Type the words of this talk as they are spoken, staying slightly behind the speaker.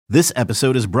This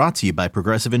episode is brought to you by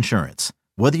Progressive Insurance.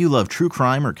 Whether you love true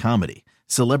crime or comedy,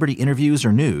 celebrity interviews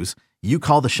or news, you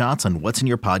call the shots on what's in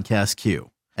your podcast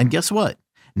queue. And guess what?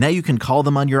 Now you can call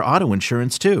them on your auto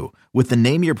insurance too with the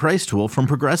Name Your Price tool from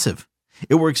Progressive.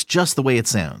 It works just the way it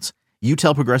sounds. You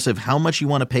tell Progressive how much you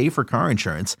want to pay for car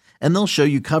insurance, and they'll show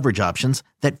you coverage options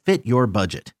that fit your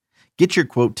budget. Get your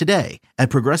quote today at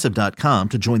Progressive.com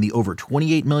to join the over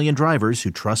 28 million drivers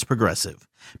who trust Progressive.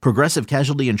 Progressive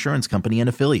Casualty Insurance Company and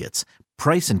Affiliates.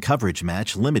 Price and coverage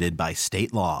match limited by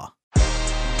state law.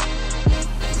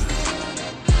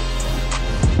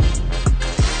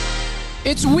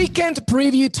 It's weekend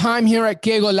preview time here at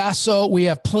Que Golazo. We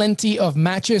have plenty of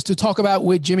matches to talk about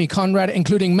with Jimmy Conrad,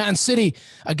 including Man City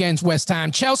against West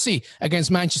Ham, Chelsea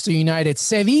against Manchester United,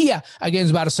 Sevilla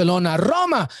against Barcelona,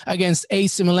 Roma against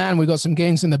AC Milan. We got some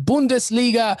games in the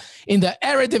Bundesliga, in the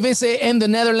Eredivisie, in the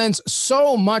Netherlands.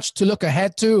 So much to look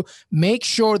ahead to. Make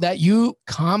sure that you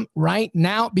come right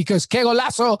now because Que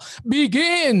Golazo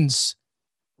begins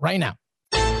right now.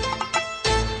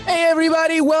 Hey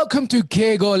everybody, welcome to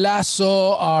Que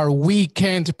Golazo, our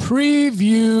weekend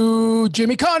preview.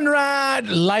 Jimmy Conrad,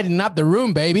 lighting up the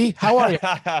room, baby. How are you?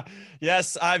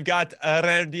 Yes, I've got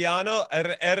Herediano.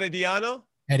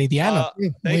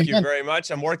 Thank you very much.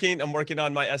 I'm working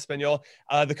on my Espanol.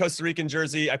 The Costa Rican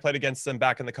jersey, I played against them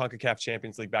back in the CONCACAF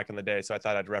Champions League back in the day, so I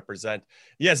thought I'd represent.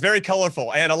 Yes, very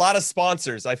colorful and a lot of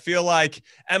sponsors. I feel like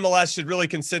MLS should really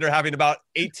consider having about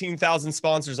 18,000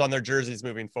 sponsors on their jerseys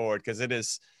moving forward because it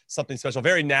is something special,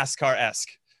 very NASCAR-esque.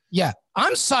 Yeah,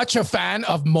 I'm such a fan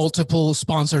of multiple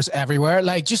sponsors everywhere.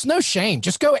 Like, just no shame.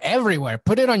 Just go everywhere.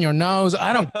 Put it on your nose.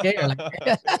 I don't care. Like,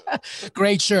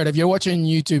 great shirt. If you're watching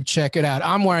YouTube, check it out.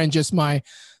 I'm wearing just my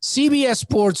CBS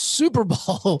Sports Super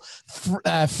Bowl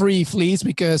free fleece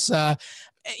because,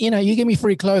 you give me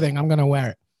free clothing, I'm going to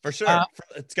wear it. For sure.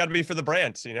 It's got to be for the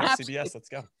brand. Absolutely. CBS, let's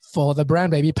go. For the brand,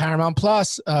 baby. Paramount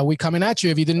Plus. We coming at you.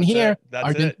 If you didn't hear,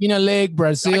 Argentina League,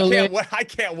 Brazil League. I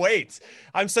can't wait.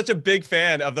 I'm such a big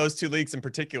fan of those two leagues in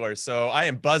particular. So I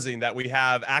am buzzing that we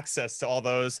have access to all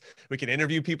those. We can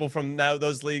interview people from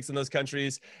those leagues in those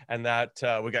countries and that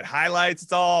we got highlights.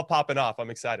 It's all popping off.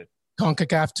 I'm excited.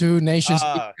 CONCACAF 2 Nations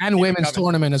and Women's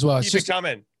Tournament as well. Keep it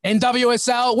coming.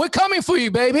 NWSL, we're coming for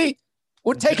you, baby.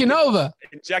 We're taking over.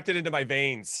 Injected into my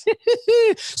veins.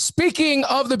 Speaking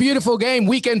of the beautiful game,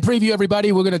 weekend preview,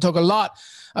 everybody. We're going to talk a lot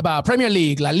about Premier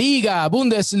League, La Liga,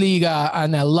 Bundesliga,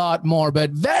 and a lot more.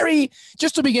 But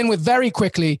just to begin with, very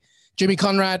quickly, Jimmy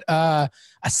Conrad, a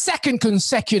second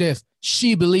consecutive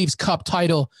She Believes Cup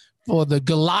title for the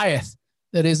Goliath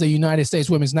that is the United States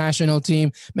Women's National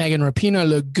Team. Megan Rapinoe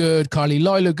looked good. Carly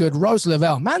Lloyd looked good. Rose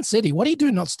Lavelle. Man City, what are you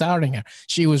doing not starting her?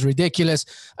 She was ridiculous.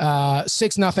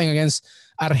 6-0 against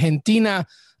Argentina.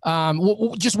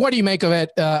 Just what do you make of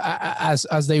it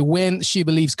as they win She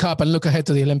Believes Cup and look ahead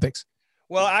to the Olympics?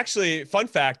 Well, actually, fun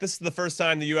fact, this is the first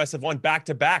time the U.S. have won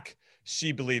back-to-back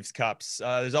She Believes Cups.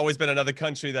 There's always been another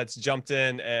country that's jumped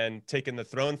in and taken the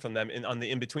throne from them on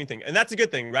the in-between thing. And that's a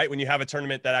good thing, right? When you have a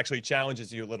tournament that actually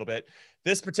challenges you a little bit.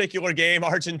 This particular game,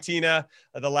 Argentina,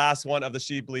 the last one of the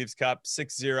She Believes Cup,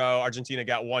 6-0. Argentina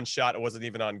got one shot. It wasn't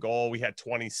even on goal. We had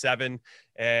 27.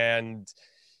 And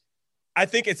I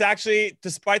think it's actually,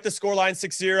 despite the scoreline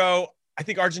 6-0, I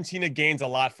think Argentina gains a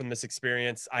lot from this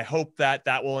experience. I hope that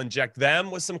will inject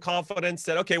them with some confidence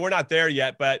that, okay, we're not there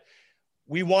yet, but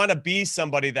we want to be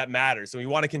somebody that matters. And we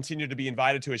want to continue to be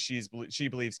invited to a She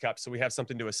Believes Cup. So we have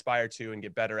something to aspire to and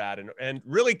get better at. And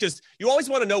really just, you always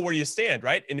want to know where you stand,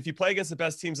 right? And if you play against the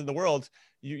best teams in the world,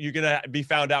 you're going to be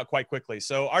found out quite quickly.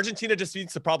 So Argentina just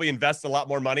needs to probably invest a lot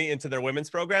more money into their women's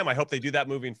program. I hope they do that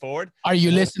moving forward. Are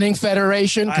you listening,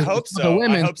 Federation? I hope so. The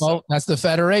women, that's the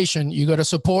Federation. You got to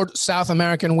support South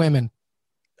American women.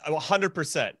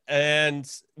 100%.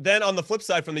 And then on the flip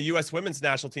side, from the U.S. women's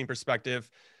national team perspective,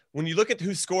 when you look at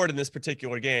who scored in this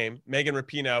particular game, Megan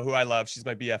Rapinoe, who I love, she's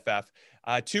my BFF,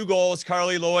 2 goals,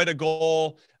 Carly Lloyd a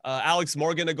goal, Alex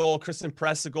Morgan a goal, Kristen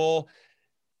Press a goal.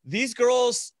 These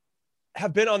girls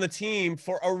have been on the team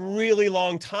for a really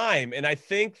long time. And I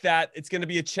think that it's going to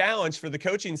be a challenge for the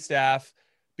coaching staff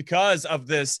because of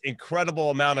this incredible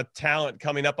amount of talent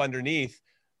coming up underneath.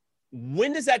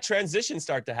 When does that transition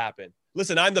start to happen?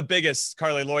 Listen, I'm the biggest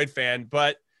Carly Lloyd fan,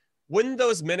 but wouldn't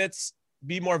those minutes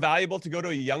be more valuable to go to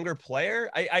a younger player?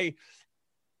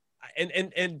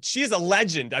 And she's a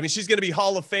legend. I mean, she's going to be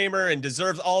Hall of Famer and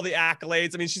deserves all the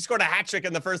accolades. I mean, she scored a hat trick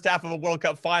in the first half of a World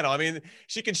Cup final. I mean,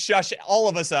 she can shush all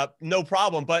of us up, no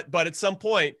problem. But at some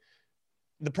point,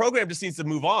 the program just needs to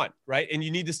move on, right? And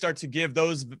you need to start to give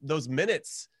those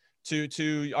minutes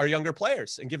to our younger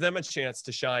players and give them a chance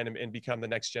to shine and become the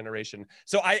next generation.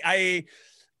 So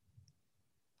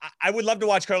I would love to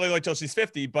watch Carly Lloyd till she's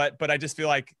 50, but I just feel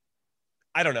like,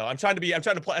 I don't know. I'm trying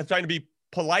to be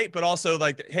polite, but also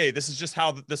like, hey, this is just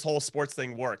how this whole sports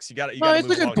thing works. You got to. No, it's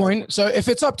a good point. So if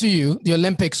it's up to you, the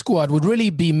Olympic squad would really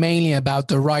be mainly about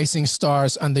the rising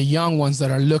stars and the young ones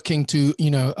that are looking to,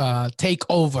 take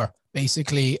over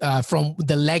basically from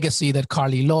the legacy that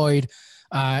Carly Lloyd,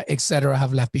 et cetera,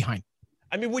 have left behind.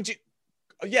 I mean, would you?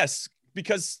 Yes,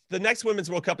 because the next Women's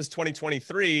World Cup is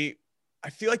 2023. I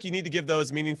feel like you need to give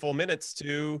those meaningful minutes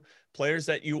to players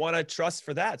that you want to trust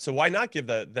for that. So why not give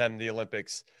them the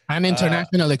Olympics? And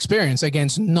international experience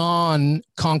against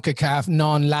non-CONCACAF,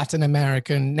 non-Latin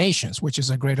American nations, which is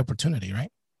a great opportunity,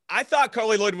 right? I thought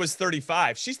Carly Lloyd was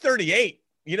 35. She's 38.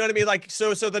 You know what I mean? Like,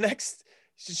 so the next,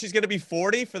 she's going to be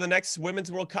 40 for the next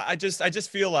Women's World Cup. I just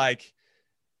feel like,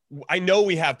 I know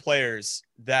we have players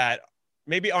that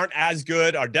maybe aren't as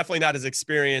good, are definitely not as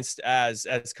experienced as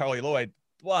Carly Lloyd,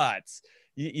 but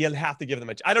you'll have to give them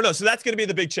I don't know. So that's going to be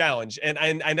the big challenge. And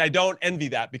I don't envy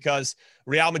that, because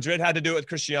Real Madrid had to do it with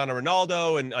Cristiano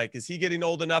Ronaldo. And like, is he getting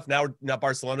old enough? Now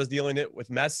Barcelona's dealing it with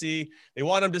Messi. They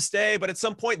want him to stay, but at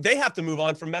some point they have to move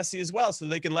on from Messi as well, so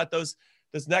they can let this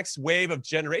next wave of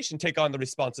generation take on the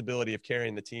responsibility of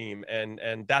carrying the team.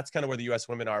 And that's kind of where the U.S.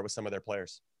 women are with some of their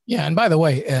players. Yeah, and by the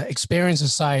way, experience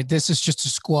aside, this is just a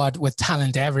squad with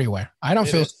talent everywhere. I don't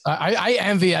feel I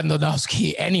envy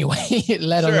Andonovski anyway.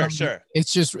 Let alone, sure.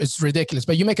 It's ridiculous.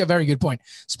 But you make a very good point,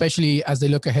 especially as they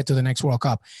look ahead to the next World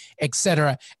Cup, et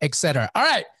cetera, et cetera. All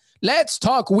right, let's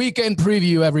talk weekend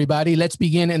preview, everybody. Let's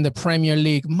begin in the Premier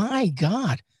League. My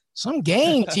God, some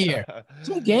games here,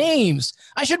 some games.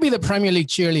 I should be the Premier League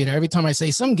cheerleader every time I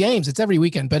say some games. It's every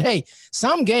weekend, but hey,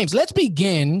 some games. Let's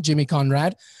begin, Jimmy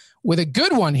Conrad, with a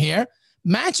good one here.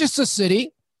 Manchester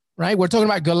City, right? We're talking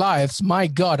about Goliaths. My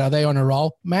God, are they on a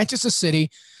roll? Manchester City,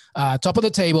 top of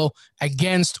the table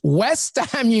against West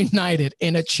Ham United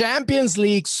in a Champions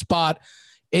League spot.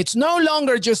 It's no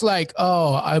longer just like,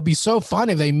 oh, it'd be so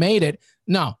fun if they made it.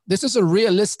 No, this is a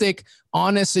realistic,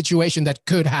 honest situation that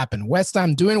could happen. West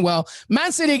Ham doing well.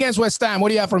 Man City against West Ham. What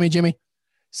do you have for me, Jimmy?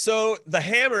 So the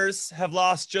Hammers have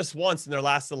lost just once in their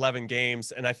last 11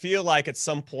 games. And I feel like at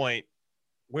some point,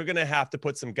 we're going to have to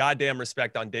put some goddamn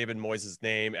respect on David Moyes'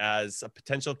 name as a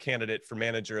potential candidate for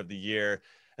manager of the year,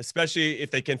 especially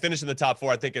if they can finish in the top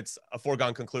four. I think it's a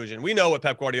foregone conclusion. We know what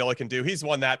Pep Guardiola can do. He's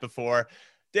won that before.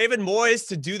 David Moyes,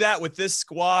 to do that with this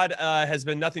squad has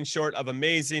been nothing short of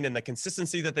amazing, and the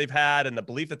consistency that they've had and the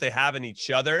belief that they have in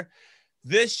each other.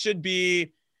 This should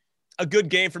be a good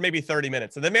game for maybe 30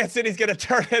 minutes. And then Man City's going to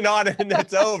turn it on and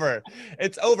it's over.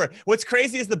 It's over. What's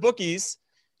crazy is the bookies,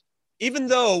 even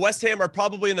though West Ham are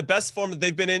probably in the best form that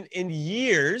they've been in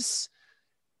years,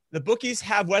 the bookies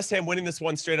have West Ham winning this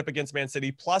one straight up against Man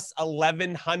City plus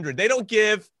 1,100. They don't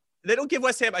give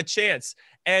West Ham a chance.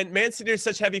 And Man City are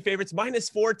such heavy favorites, minus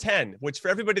 410, which for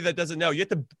everybody that doesn't know,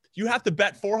 you have to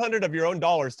bet 400 of your own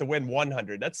dollars to win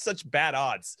 100. That's such bad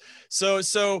odds.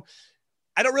 So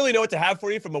I don't really know what to have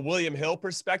for you from a William Hill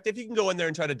perspective. You can go in there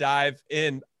and try to dive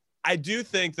in. I do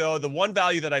think, though, the one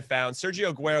value that I found,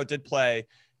 Sergio Aguero did play,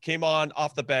 came on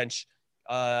off the bench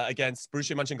against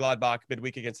Borussia Mönchengladbach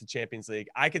midweek against the Champions League.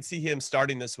 I could see him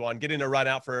starting this one, getting a run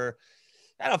out for,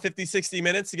 50, 60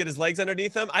 minutes to get his legs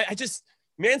underneath him.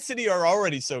 Man City are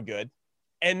already so good.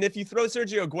 And if you throw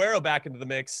Sergio Aguero back into the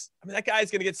mix, I mean, that guy's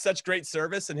going to get such great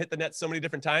service and hit the net so many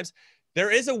different times.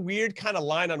 There is a weird kind of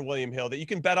line on William Hill that you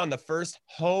can bet on the first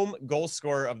home goal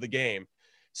scorer of the game.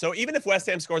 So even if West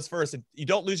Ham scores first, you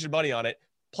don't lose your money on it.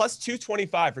 Plus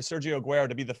 225 for Sergio Aguero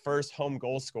to be the first home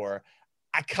goal scorer.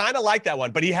 I kind of like that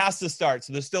one, but he has to start.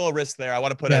 So there's still a risk there. I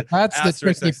want to put that's the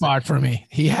tricky part for me.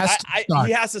 He has to start.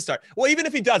 He has to start. Well, even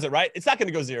if he does it, right? It's not going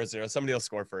to go 0-0. Somebody will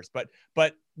score first.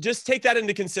 But just take that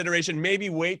into consideration. Maybe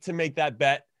wait to make that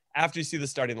bet after you see the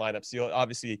starting lineup. So you'll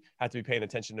obviously have to be paying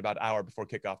attention about an hour before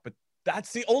kickoff. But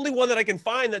that's the only one that I can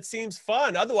find that seems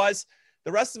fun. Otherwise,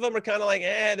 the rest of them are kind of like,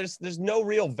 there's no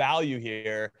real value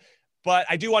here. But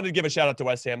I do want to give a shout out to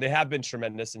West Ham. They have been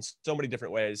tremendous in so many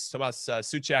different ways. Tomas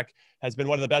Souček has been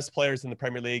one of the best players in the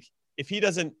Premier League. If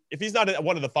he's not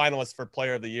one of the finalists for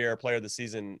Player of the Year, Player of the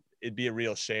Season, it'd be a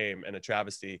real shame and a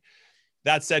travesty.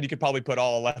 That said, you could probably put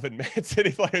all 11 Man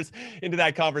City players into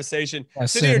that conversation.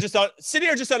 City are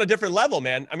just on a different level,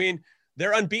 man. I mean,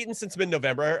 they're unbeaten since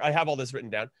mid-November. I have all this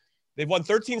written down. They've won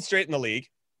 13 straight in the league,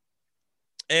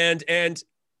 and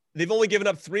they've only given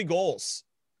up 3 goals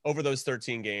over those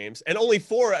 13 games, and only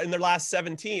 4 in their last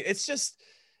 17.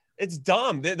 It's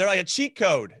dumb. They're like a cheat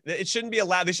code. It shouldn't be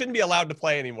allowed. They shouldn't be allowed to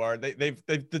play anymore. They've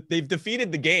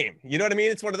defeated the game. You know what I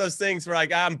mean? It's one of those things where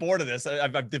like, I'm bored of this.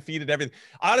 I've defeated everything.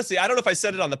 Honestly, I don't know if I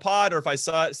said it on the pod or if I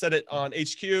said it on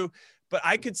HQ, but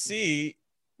I could see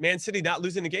Man City not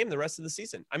losing a game the rest of the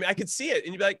season. I mean, I could see it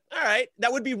and you'd be like, all right,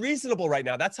 that would be reasonable right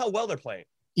now. That's how well they're playing.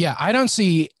 Yeah, I don't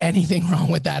see anything wrong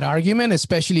with that argument,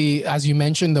 especially as you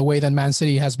mentioned, the way that Man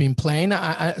City has been playing.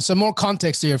 Some more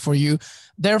context here for you.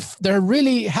 They're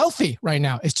really healthy right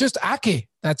now. It's just Ake.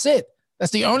 That's it.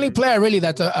 That's the only player really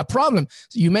that's a problem.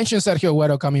 So you mentioned Sergio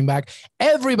Agüero coming back.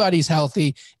 Everybody's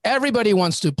healthy. Everybody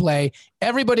wants to play.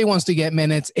 Everybody wants to get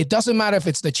minutes. It doesn't matter if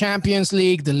it's the Champions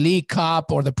League, the League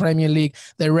Cup, or the Premier League.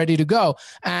 They're ready to go.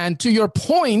 And to your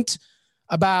point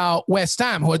about West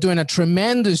Ham, who are doing a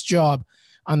tremendous job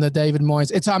under David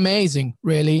Moyes, it's amazing,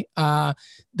 really.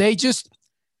 There's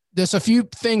a few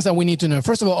things that we need to know.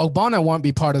 First of all, Ogbonna won't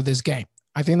be part of this game.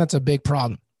 I think that's a big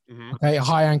problem. Mm-hmm. Okay, a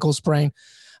high ankle sprain.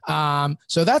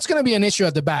 So that's going to be an issue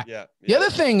at the back. Yeah. The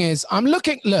other thing is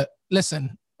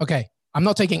listen, okay, I'm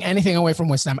not taking anything away from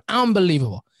West Ham.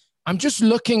 Unbelievable. I'm just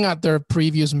looking at their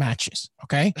previous matches.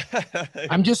 Okay.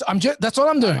 I'm just, that's all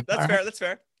I'm doing. That's fair. Right? That's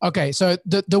fair. Okay. So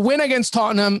the win against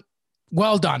Tottenham,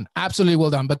 well done. Absolutely well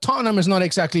done. But Tottenham is not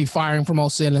exactly firing from all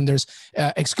cylinders,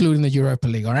 excluding the Europa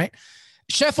League. All right.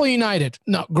 Sheffield United,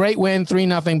 no, great win,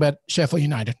 3-0, but Sheffield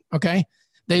United. Okay.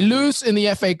 They lose in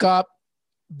the FA Cup.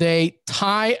 They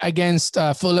tie against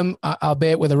Fulham,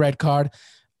 albeit with a red card.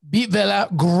 Beat Villa,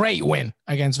 great win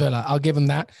against Villa. I'll give them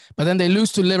that. But then they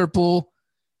lose to Liverpool,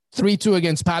 3-2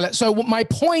 against Palace. So my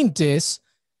point is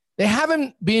they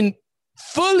haven't been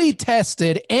fully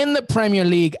tested in the Premier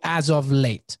League as of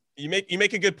late. You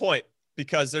make a good point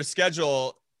because their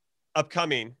schedule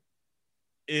upcoming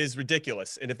is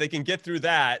ridiculous. And if they can get through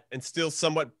that and still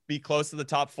somewhat be close to the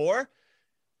top four,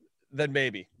 then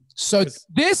maybe. So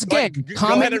this game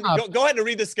go ahead and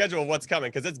read the schedule of what's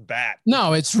coming because it's bad.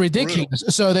 No, it's ridiculous.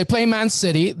 Brutal. So they play Man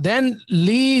City, then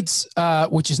Leeds,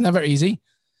 which is never easy,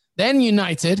 then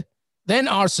United, then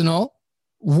Arsenal,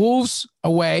 Wolves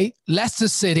away, Leicester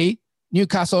City,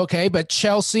 Newcastle, okay, but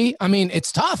Chelsea, I mean,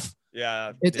 it's tough.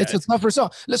 Yeah. It's a tough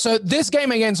result. So this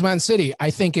game against Man City,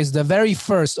 I think, is the very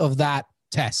first of that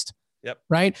test. Yep.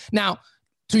 Right? Now,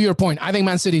 to your point, I think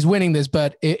Man City's winning this,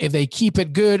 but if they keep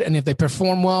it good and if they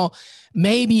perform well,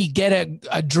 maybe get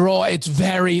a draw. It's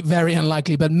very, very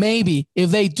unlikely, but maybe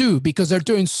if they do, because they're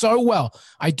doing so well,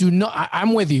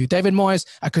 I'm with you. David Moyes,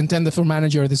 a contender for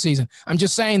manager of the season. I'm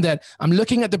just saying that I'm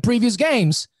looking at the previous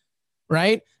games,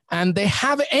 right? And they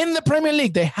have in the Premier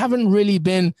League, they haven't really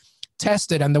been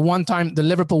tested. And the one time the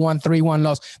Liverpool 3-1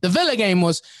 loss, the Villa game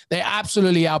they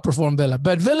absolutely outperformed Villa,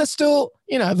 but Villa still,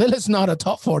 Villa's not a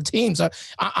top 4 team. So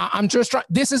I'm just trying.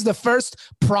 This is the first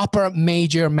proper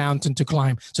major mountain to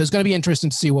climb. So it's going to be interesting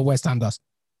to see what West Ham does.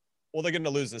 Well, they're going to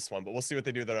lose this one, but we'll see what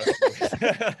they do the rest of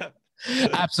the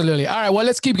week. Absolutely. All right. Well,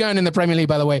 let's keep going in the Premier League,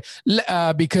 by the way,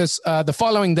 because the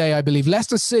following day, I believe,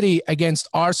 Leicester City against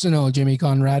Arsenal, Jimmy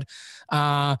Conrad.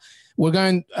 We're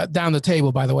going down the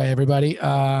table, by the way, everybody.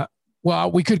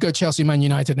 Well, we could go Chelsea, Man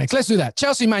United next. Let's do that.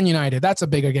 Chelsea, Man United. That's a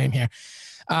bigger game here.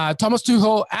 Thomas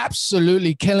Tuchel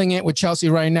absolutely killing it with Chelsea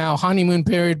right now. Honeymoon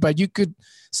period, but you could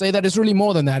say that it's really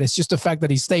more than that. It's just the fact that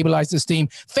he stabilized his team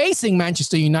facing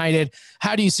Manchester United.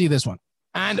 How do you see this one?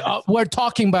 And we're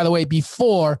talking, by the way,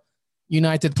 before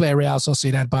United play Real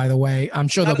Sociedad, by the way. I'm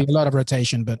sure there'll be a lot of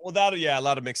rotation, but. Well, a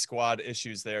lot of mixed squad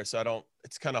issues there. So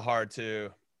it's kind of hard to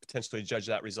potentially judge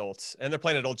that result. And they're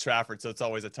playing at Old Trafford, so it's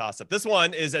always a toss-up. This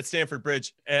one is at Stamford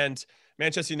Bridge, and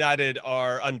Manchester United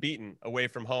are unbeaten away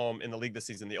from home in the league this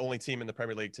season, the only team in the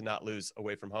Premier League to not lose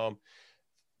away from home.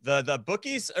 The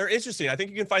bookies are interesting. I think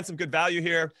you can find some good value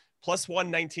here. Plus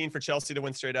 119 for Chelsea to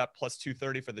win straight up, plus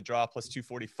 230 for the draw, plus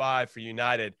 245 for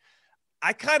United.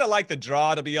 I kind of like the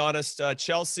draw, to be honest.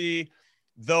 Chelsea,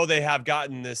 though they have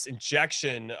gotten this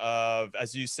injection of,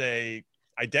 as you say,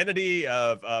 identity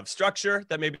of structure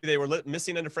that maybe they were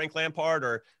missing under Frank Lampard,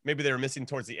 or maybe they were missing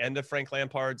towards the end of Frank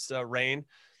Lampard's reign.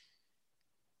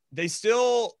 They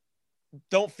still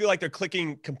don't feel like they're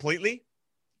clicking completely.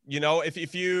 Getting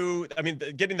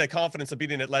the confidence of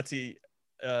beating Atleti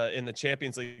in the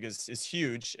Champions League is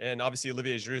huge. And obviously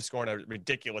Olivier Giroud scoring a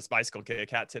ridiculous bicycle kick,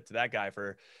 hat tip to that guy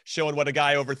for showing what a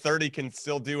guy over 30 can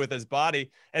still do with his body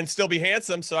and still be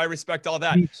handsome. So I respect all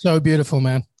that. He's so beautiful,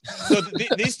 man. So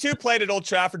these two played at Old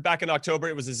Trafford back in October.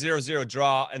 It was a 0-0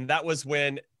 draw. And that's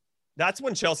when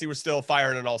Chelsea were still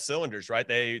firing on all cylinders, right?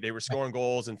 They were scoring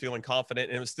goals and feeling confident,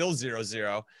 and it was still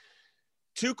 0-0.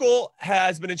 Tuchel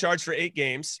has been in charge for 8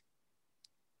 games.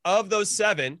 Of those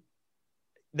 7,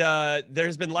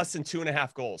 there's been less than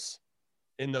 2.5 goals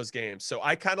in those games. So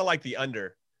I kind of like the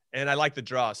under, and I like the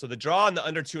draw. So the draw on the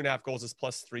under 2.5 goals is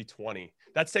plus 320.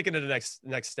 That's taken to the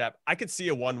next step. I could see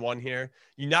a 1-1 here.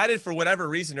 United, for whatever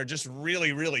reason, are just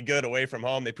really, really good away from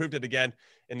home. They proved it again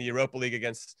in the Europa League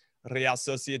against Real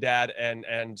Sociedad,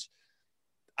 and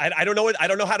I don't know. I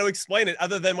don't know how to explain it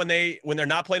other than when they're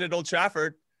not playing at Old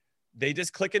Trafford, they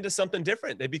just click into something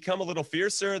different. They become a little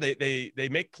fiercer. They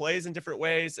make plays in different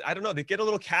ways. I don't know. They get a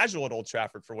little casual at Old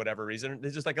Trafford for whatever reason.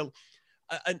 They're just like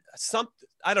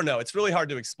I don't know. It's really hard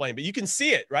to explain, but you can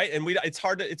see it, right? And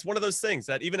it's one of those things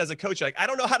that even as a coach, like, I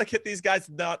don't know how to get these guys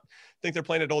to not think they're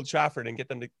playing at Old Trafford and get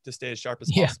them to stay as sharp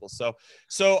as possible.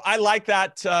 So I like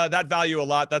that value a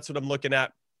lot. That's what I'm looking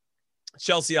at.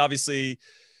 Chelsea obviously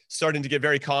starting to get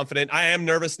very confident. I am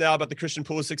nervous now about the Christian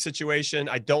Pulisic situation.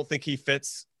 I don't think he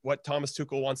fits what Thomas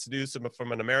Tuchel wants to do. So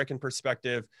from an American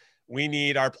perspective, we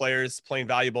need our players playing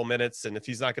valuable minutes. And if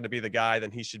he's not going to be the guy,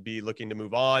 then he should be looking to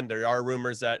move on. There are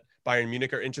rumors that Bayern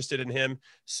Munich are interested in him.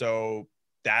 So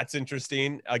that's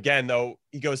interesting. Again, though,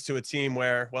 he goes to a team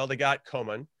where, well, they got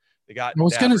Coman. They got I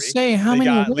was going to say, how many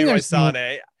got Leroy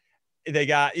Sané. They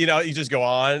got, you just go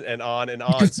on and on and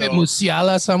on. So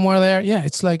Musiala somewhere there. Yeah,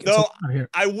 it's like. So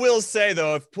I will say,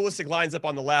 though, if Pulisic lines up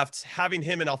on the left, having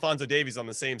him and Alphonso Davies on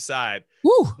the same side,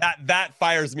 that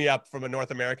fires me up from a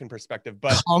North American perspective.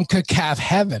 But CONCACAF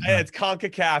heaven. It's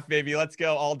CONCACAF, baby. Let's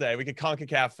go all day. We could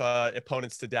CONCACAF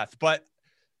opponents to death. But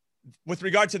with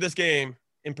regard to this game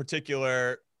in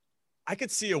particular, I could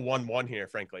see a 1-1 here,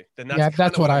 frankly. Then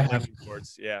that's what I have.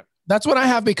 Yeah. That's what I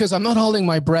have, because I'm not holding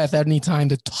my breath anytime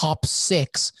the top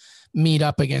six meet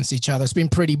up against each other. It's been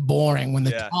pretty boring when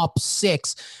the top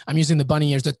six, I'm using the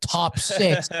bunny ears, the top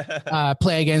six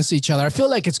play against each other. I feel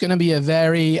like it's going to be a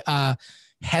very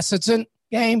hesitant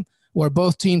game where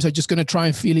both teams are just going to try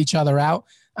and feel each other out.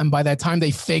 And by the time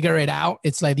they figure it out,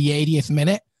 it's like the 80th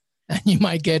minute. And you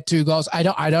might get 2 goals. I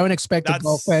don't expect a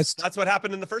goal fest. That's what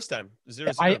happened in the first time.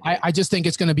 0-0. I just think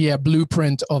it's going to be a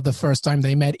blueprint of the first time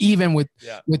they met, even with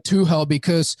Tuchel,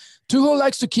 because Tuchel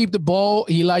likes to keep the ball.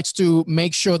 He likes to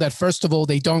make sure that, first of all,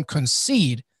 they don't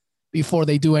concede before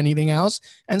they do anything else.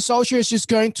 And Solskjaer is just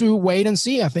going to wait and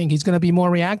see. I think he's going to be more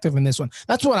reactive in this one.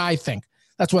 That's what I think,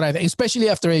 especially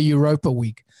after a Europa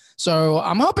week. So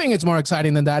I'm hoping it's more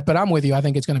exciting than that, but I'm with you. I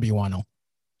think it's going to be 1-0. All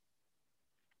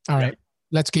right.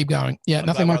 Let's keep going. Yeah,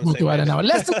 nothing much more to add now.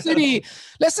 Leicester City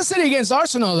against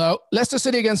Arsenal, though. Leicester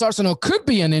City against Arsenal could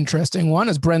be an interesting one,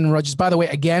 as Brendan Rodgers. By the way,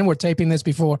 again, we're taping this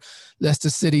before Leicester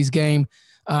City's game.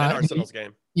 And Arsenal's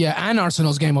game. Yeah, and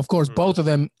Arsenal's game, of course. Both of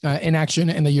them in action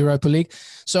in the Europa League.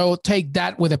 So take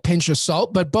that with a pinch of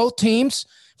salt. But both teams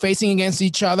facing against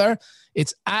each other.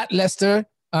 It's at Leicester.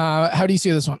 How do you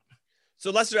see this one?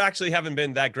 So Leicester actually haven't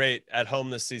been that great at home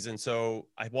this season. So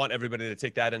I want everybody to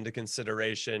take that into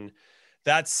consideration.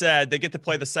 That said, they get to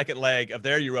play the second leg of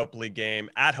their Europa League game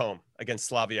at home against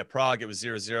Slavia Prague. It was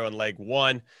 0-0 in leg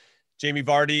 1. Jamie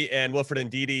Vardy and Wilfred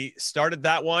Ndidi started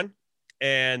that one,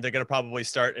 and they're going to probably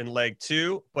start in leg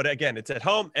 2. But again, it's at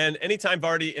home. And anytime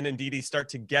Vardy and Ndidi start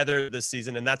together this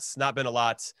season, and that's not been a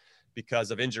lot because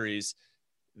of injuries,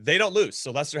 they don't lose. So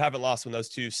Leicester haven't lost when those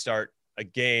two start a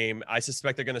game. I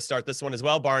suspect they're going to start this one as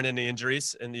well, barring any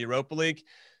injuries in the Europa League.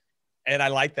 And I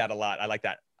like that a lot. I like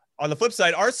that. On the flip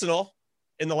side, Arsenal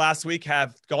in the last week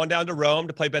have gone down to Rome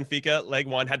to play Benfica leg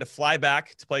 1, had to fly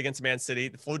back to play against Man City,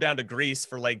 flew down to Greece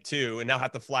for leg 2, and now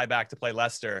have to fly back to play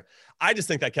Leicester. I just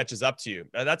think that catches up to you.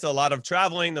 That's a lot of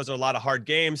traveling. Those are a lot of hard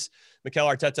games. Mikel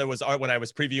Arteta was, when I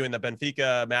was previewing the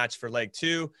Benfica match for leg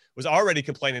 2, was already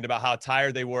complaining about how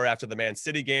tired they were after the Man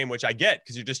City game, which I get,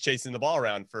 because you're just chasing the ball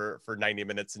around for 90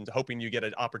 minutes and hoping you get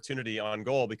an opportunity on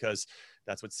goal, because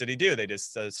that's what City do. They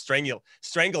just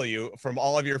strangle you from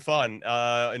all of your fun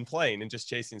in playing and just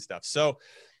chasing stuff. So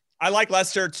I like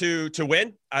Leicester to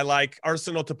win. I like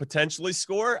Arsenal to potentially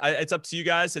score. It's up to you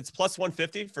guys. It's plus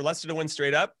 150 for Leicester to win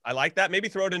straight up. I like that. Maybe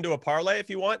throw it into a parlay if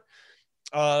you want.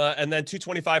 And then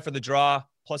 225 for the draw,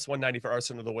 plus 190 for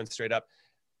Arsenal to win straight up.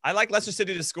 I like Leicester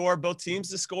City to score, both teams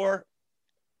to score.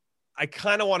 I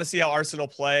kind of want to see how Arsenal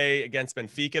play against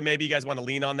Benfica. Maybe you guys want to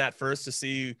lean on that first to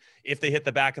see if they hit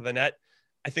the back of the net.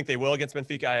 I think they will against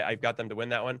Benfica. I've got them to win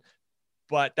that one.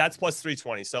 But that's plus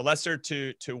 320. So Leicester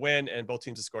to win and both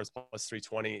teams to score is plus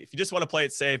 320. If you just want to play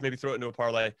it safe, maybe throw it into a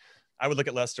parlay. I would look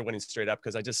at Leicester winning straight up,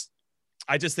 because I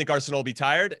just think Arsenal will be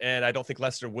tired, and I don't think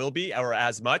Leicester will be, or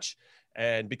as much.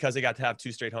 And because they got to have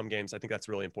 2 straight home games, I think that's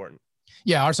really important.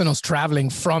 Yeah, Arsenal's traveling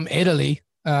from Italy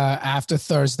after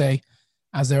Thursday,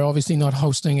 as they're obviously not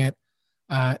hosting it.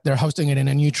 They're hosting it in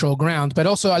a neutral ground. But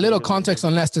also a little context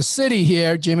on Leicester City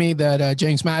here, Jimmy, that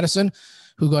James Maddison,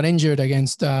 who got injured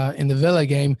against in the Villa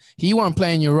game, he won't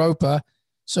play in Europa.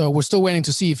 So we're still waiting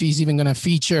to see if he's even going to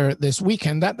feature this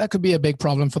weekend. That could be a big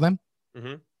problem for them.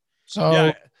 Mm-hmm. So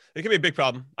yeah, it could be a big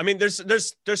problem. I mean,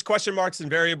 there's question marks and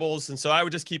variables. And so I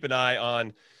would just keep an eye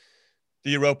on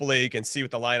the Europa League and see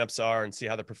what the lineups are and see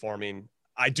how they're performing.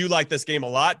 I do like this game a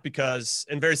lot because,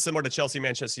 and very similar to Chelsea,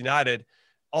 Manchester United,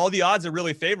 all the odds are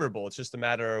really favorable. It's just a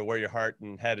matter of where your heart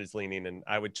and head is leaning, and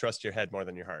I would trust your head more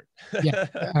than your heart.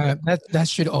 That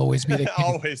should always be the case.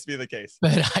 Always be the case.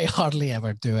 But I hardly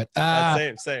ever do it.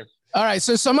 Same. All right,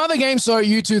 so some other games for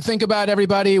you to think about,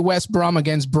 everybody. West Brom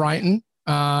against Brighton.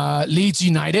 Leeds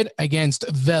United against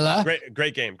Villa.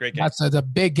 Great game. That's a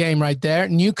big game right there.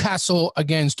 Newcastle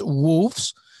against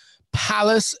Wolves.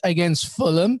 Palace against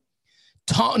Fulham.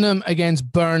 Tottenham against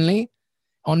Burnley.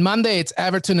 On Monday, it's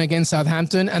Everton against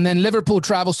Southampton. And then Liverpool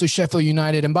travels to Sheffield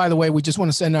United. And by the way, we just want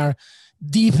to send our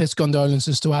deepest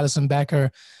condolences to Alisson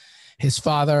Becker. His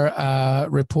father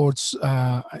reports,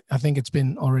 I think it's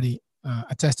been already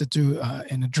attested to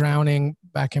in a drowning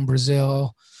back in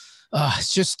Brazil.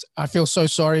 It's just, I feel so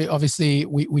sorry. Obviously,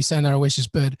 we send our wishes,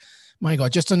 but my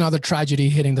God, just another tragedy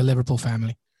hitting the Liverpool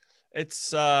family.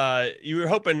 It's,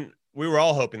 we were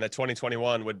all hoping that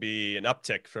 2021 would be an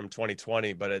uptick from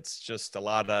 2020, but it's just a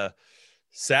lot of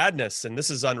sadness, and this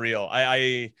is unreal.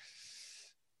 I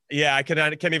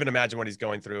can't even imagine what he's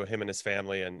going through, him and his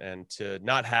family, and to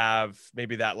not have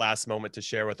maybe that last moment to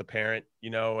share with a parent,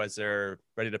 as they're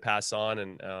ready to pass on,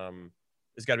 and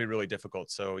it's got to be really difficult.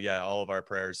 So yeah, all of our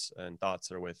prayers and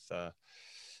thoughts are with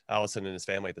Alisson and his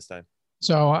family at this time.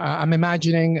 So I'm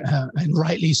imagining, and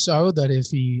rightly so, that if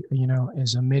he,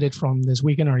 is omitted from this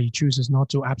weekend or he chooses not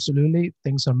to, absolutely,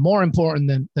 things are more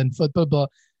important than football. But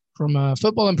from a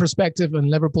footballing perspective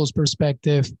and Liverpool's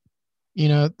perspective,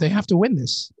 they have to win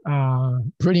this.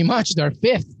 Pretty much they're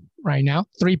fifth right now,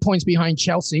 3 points behind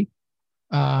Chelsea.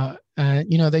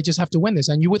 They just have to win this.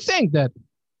 And you would think that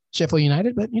Sheffield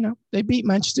United, but, they beat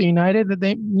Manchester United, that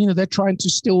they're trying to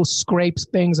still scrape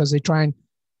things as they try and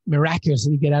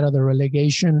miraculously get out of the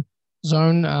relegation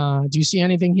zone. Do you see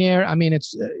anything here? I mean,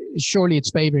 it's surely it's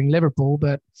favoring Liverpool,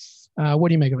 but what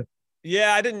do you make of it?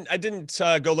 Yeah, I didn't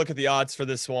go look at the odds for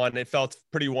this one. It felt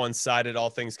pretty one-sided,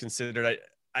 all things considered.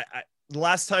 The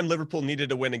last time Liverpool needed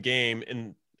to win a game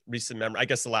in recent memory, I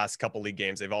guess the last couple league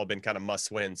games, they've all been kind of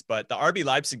must-wins. But the RB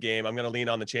Leipzig game, I'm going to lean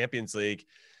on the Champions League.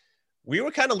 We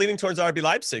were kind of leaning towards RB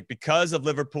Leipzig because of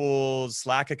Liverpool's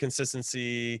lack of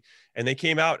consistency, and they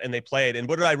came out and they played. And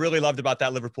what I really loved about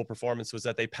that Liverpool performance was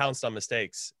that they pounced on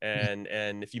mistakes. And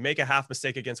if you make a half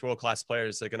mistake against world-class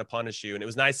players, they're going to punish you. And it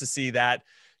was nice to see that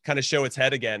kind of show its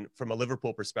head again from a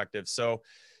Liverpool perspective. So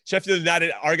Sheffield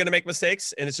United are going to make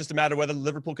mistakes, and it's just a matter of whether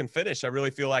Liverpool can finish. I really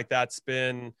feel like that's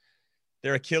been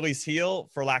their Achilles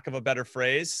heel, for lack of a better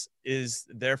phrase, is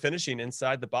their finishing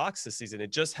inside the box this season.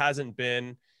 It just hasn't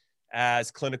been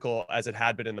as clinical as it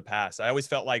had been in the past. I always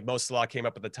felt like Mo Salah came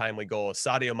up with a timely goal.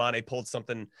 Sadio Mane pulled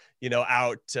something,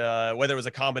 out, whether it was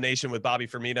a combination with Bobby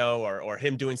Firmino or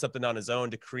him doing something on his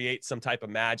own to create some type of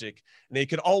magic. And they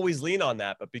could always lean on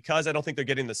that. But because I don't think they're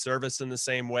getting the service in the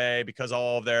same way, because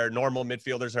all of their normal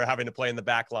midfielders are having to play in the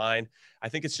back line, I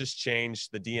think it's just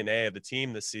changed the DNA of the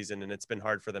team this season, and it's been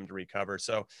hard for them to recover.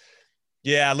 So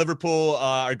yeah, Liverpool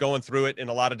are going through it in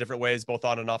a lot of different ways, both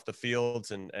on and off the fields,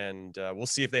 and we'll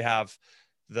see if they have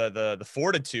the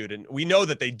fortitude. And we know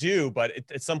that they do, but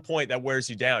at some point that wears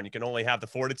you down. You can only have the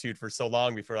fortitude for so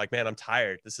long before, like, man, I'm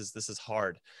tired. This is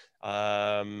hard.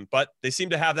 But they seem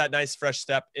to have that nice fresh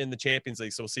step in the Champions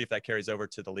League, so we'll see if that carries over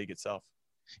to the league itself.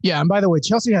 Yeah, and by the way,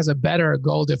 Chelsea has a better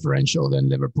goal differential than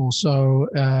Liverpool. So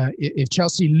if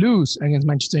Chelsea lose against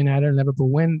Manchester United and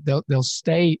Liverpool win, they'll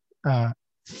stay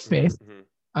fifth,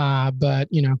 but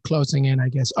closing in, I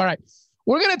guess. All right,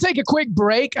 we're going to take a quick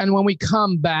break, and when we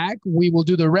come back, we will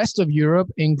do the rest of Europe,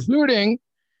 including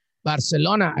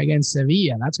Barcelona against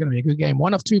Sevilla. That's going to be a good game.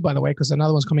 One of two, by the way, because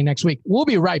another one's coming next week. We'll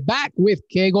be right back with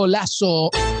Que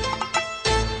Golazo.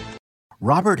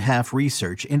 Robert Half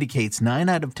research indicates 9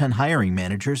 out of 10 hiring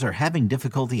managers are having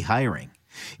difficulty hiring.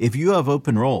 If you have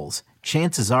open roles,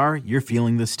 chances are you're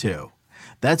feeling this too.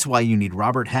 That's why you need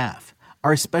Robert Half.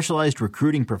 Our specialized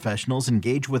recruiting professionals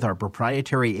engage with our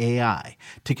proprietary AI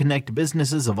to connect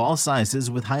businesses of all sizes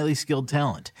with highly skilled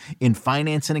talent in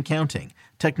finance and accounting,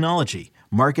 technology,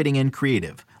 marketing and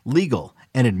creative, legal,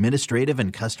 and administrative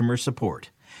and customer support.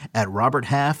 At Robert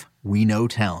Half, we know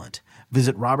talent.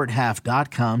 Visit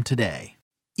roberthalf.com today.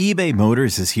 eBay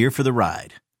Motors is here for the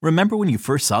ride. Remember when you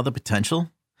first saw the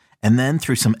potential? And then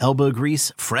through some elbow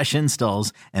grease, fresh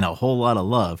installs, and a whole lot of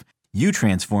love, you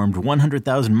transformed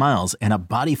 100,000 miles and a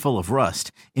body full of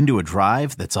rust into a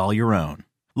drive that's all your own.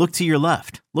 Look to your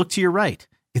left. Look to your right.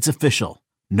 It's official.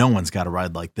 No one's got a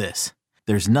ride like this.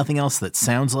 There's nothing else that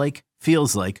sounds like,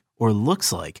 feels like, or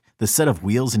looks like the set of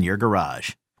wheels in your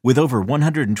garage. With over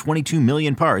 122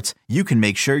 million parts, you can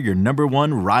make sure your number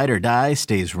one ride or die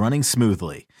stays running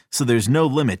smoothly. So there's no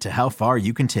limit to how far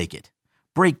you can take it.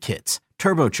 Brake kits,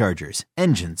 turbochargers,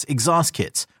 engines, exhaust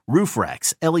kits, roof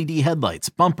racks, LED headlights,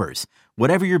 bumpers.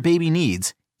 Whatever your baby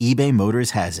needs, eBay Motors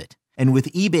has it. And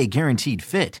with eBay Guaranteed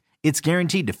Fit, it's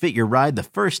guaranteed to fit your ride the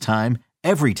first time,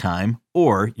 every time,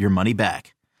 or your money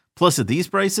back. Plus, at these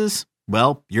prices,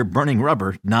 well, you're burning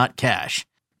rubber, not cash.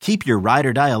 Keep your ride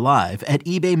or die alive at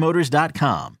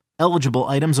ebaymotors.com. Eligible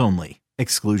items only.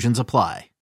 Exclusions apply.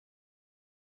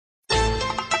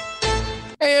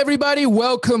 Hey everybody,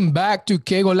 welcome back to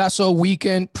Que Golazo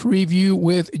Weekend Preview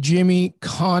with Jimmy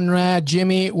Conrad.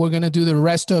 Jimmy, we're going to do the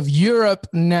rest of Europe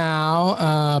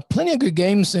now. Plenty of good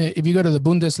games. If you go to the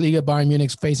Bundesliga, Bayern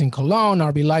Munich facing Cologne,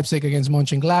 RB Leipzig against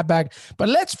Mönchengladbach. But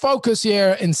let's focus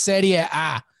here in Serie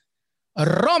A.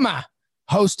 Roma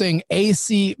hosting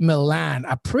AC Milan,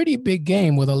 a pretty big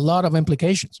game with a lot of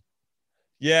implications.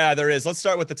 Yeah, there is. Let's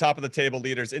start with the top of the table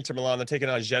leaders. Inter Milan, they're taking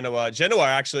on Genoa. Genoa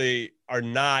actually are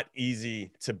not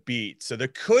easy to beat. So there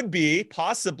could be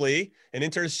possibly, and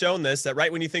Inter has shown this, that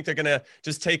right when you think they're going to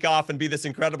just take off and be this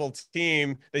incredible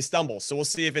team, they stumble. So we'll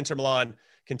see if Inter Milan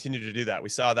continue to do that. We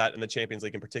saw that in the Champions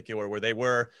League in particular, where they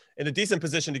were in a decent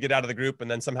position to get out of the group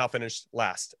and then somehow finished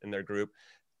last in their group.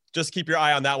 Just keep your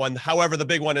eye on that one. However, the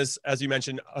big one is, as you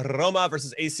mentioned, Roma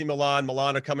versus AC Milan.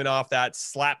 Milan are coming off that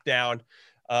slap down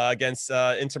against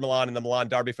Inter Milan in the Milan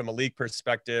derby from a league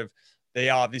perspective. They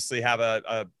obviously have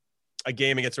a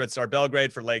game against Red Star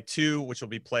Belgrade for leg 2, which will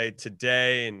be played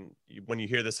today. And when you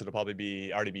hear this, it'll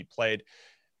probably already be played.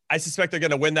 I suspect they're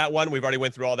going to win that one. We've already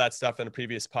went through all that stuff in a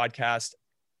previous podcast,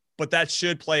 but that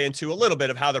should play into a little bit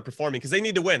of how they're performing because they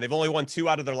need to win. They've only won 2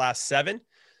 out of their last 7.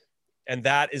 And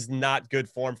that is not good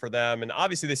form for them. And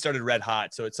obviously they started red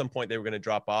hot. So at some point they were going to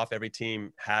drop off. Every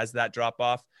team has that drop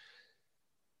off.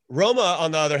 Roma,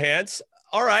 on the other hand,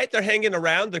 all right, they're hanging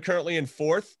around. They're currently in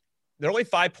 4th. They're only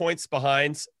 5 points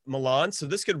behind Milan. So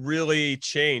this could really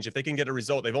change if they can get a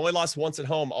result. They've only lost once at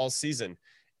home all season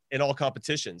in all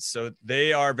competitions. So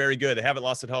they are very good. They haven't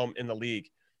lost at home in the league.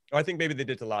 Or I think maybe they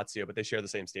did to Lazio, but they share the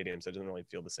same stadium, so it doesn't really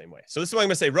feel the same way. So this is what I'm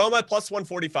going to say. Roma plus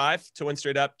 145 to win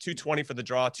straight up, 220 for the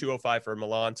draw, 205 for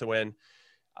Milan to win.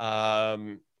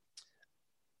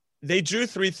 They drew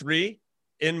 3-3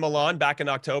 in Milan back in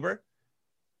October.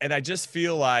 And I just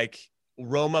feel like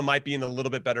Roma might be in a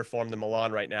little bit better form than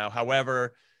Milan right now.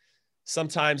 However,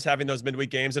 sometimes having those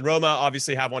midweek games, and Roma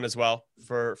obviously have one as well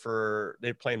for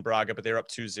they're playing Braga, but they're up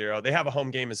 2-0. They have a home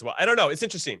game as well. I don't know. It's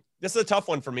interesting. This is a tough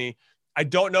one for me. I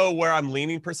don't know where I'm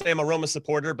leaning per se. I'm a Roma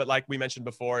supporter, but like we mentioned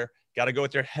before, got to go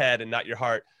with your head and not your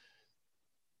heart.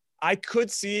 I could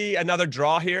see another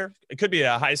draw here. It could be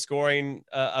a high scoring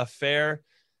affair.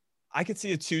 I could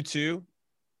see a 2-2.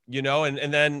 You know,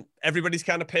 and then everybody's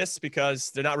kind of pissed because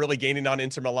they're not really gaining on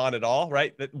Inter Milan at all,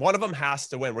 right? That one of them has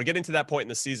to win. We're getting to that point in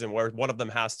the season where one of them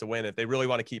has to win. If they really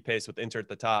want to keep pace with Inter at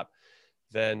the top,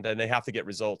 then they have to get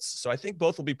results. So I think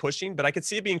both will be pushing, but I could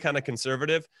see it being kind of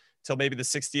conservative till maybe the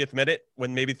 60th minute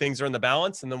when maybe things are in the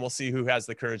balance, and then we'll see who has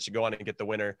the courage to go on and get the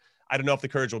winner. I don't know if the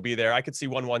courage will be there. I could see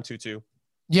 1-1, 2-2.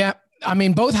 Yeah, I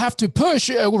mean, both have to push,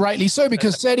 rightly so,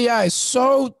 because Serie A is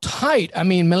so tight. I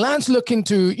mean, Milan's looking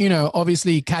to,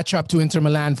 obviously catch up to Inter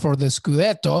Milan for the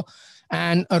Scudetto,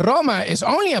 and Roma is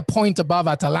only a point above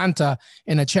Atalanta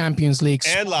in a Champions League.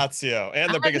 And Lazio,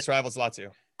 and their biggest rivals,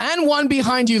 Lazio. And one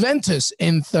behind Juventus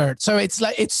in 3rd. So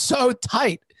it's so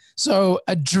tight. So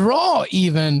a draw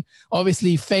even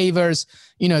obviously favors,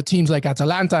 teams like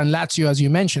Atalanta and Lazio, as you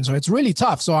mentioned. So it's really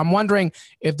tough. So I'm wondering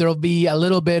if there'll be a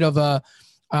little bit of a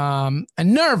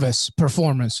nervous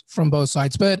performance from both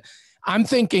sides. But I'm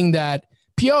thinking that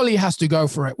Pioli has to go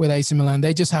for it with AC Milan.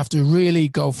 They just have to really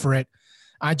go for it.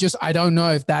 I don't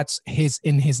know if that's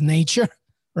in his nature,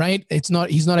 right? He's not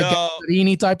a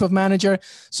Gasperini type of manager.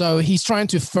 So he's trying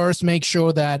to first make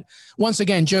sure that, once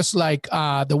again, just like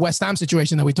the West Ham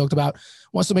situation that we talked about,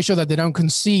 wants to make sure that they don't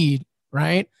concede,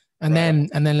 right? And then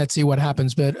let's see what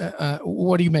happens. But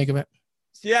what do you make of it?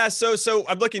 Yeah, so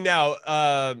I'm looking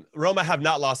now. Roma have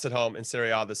not lost at home in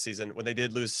Serie A this season. When they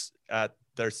did lose at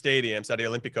their stadium, Stadio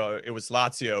Olimpico, it was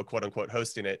Lazio, quote unquote,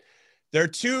 hosting it. Their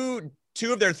two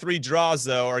of their 3 draws,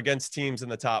 though, are against teams in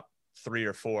the top 3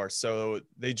 or 4. So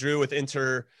they drew with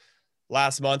Inter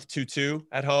last month, 2-2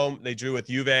 at home. They drew with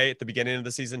Juve at the beginning of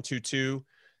the season, 2-2.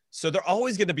 So they're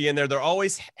always going to be in there. They're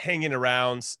always hanging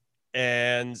around,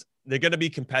 and they're going to be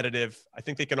competitive. I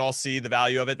think they can all see the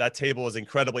value of it. That table is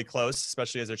incredibly close,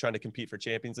 especially as they're trying to compete for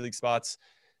Champions League spots.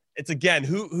 It's, again,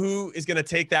 who is going to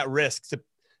take that risk to,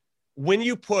 when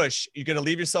you push, you're going to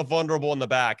leave yourself vulnerable in the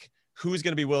back. Who's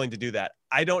going to be willing to do that?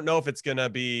 I don't know if it's going to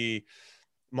be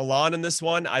Milan in this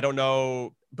one. I don't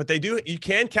know, but you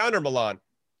can counter Milan,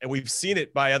 and we've seen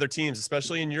it by other teams,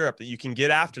 especially in Europe, that you can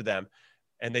get after them.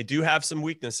 And they do have some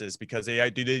weaknesses because they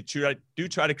do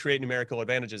try to create numerical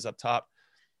advantages up top.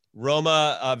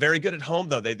 Roma, very good at home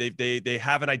though. They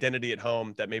have an identity at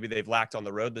home that maybe they've lacked on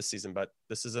the road this season, but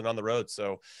this isn't on the road.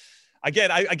 So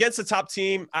again, against the top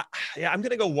team, I'm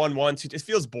gonna go 1-1. It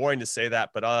feels boring to say that,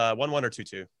 but 1-1 or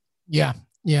 2-2. Yeah.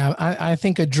 I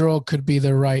think a draw could be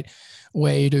the right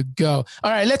way to go.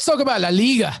 All right, let's talk about La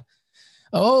Liga.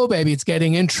 Oh, baby, it's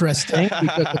getting interesting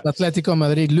because of Atletico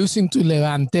Madrid losing to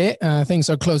Levante. Things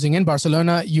are closing in.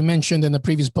 Barcelona, you mentioned in the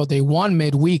previous pod, they won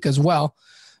midweek as well.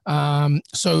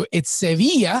 So it's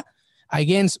Sevilla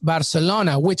against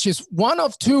Barcelona, which is one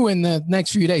of two in the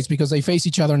next few days because they face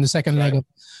each other in the second leg of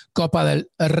Copa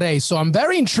del Rey. So I'm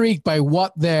very intrigued by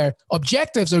what their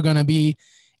objectives are going to be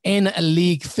in a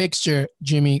league fixture.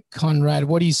 Jimmy Conrad,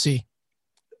 what do you see?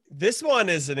 This one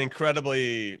is an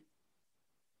incredibly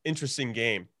interesting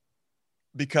game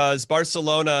because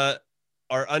Barcelona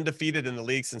are undefeated in the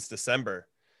league since December.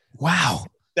 Wow.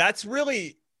 That's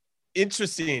really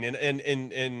interesting.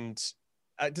 And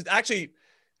actually,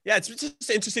 yeah, it's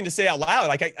just interesting to say out loud.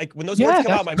 Like when those words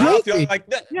come out of my mouth, you're like,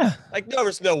 no,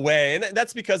 there's no way. And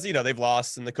that's because, they've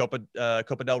lost in the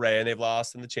Copa del Rey and they've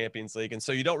lost in the Champions League. And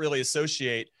so you don't really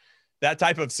associate that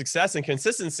type of success and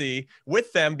consistency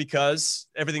with them because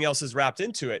everything else is wrapped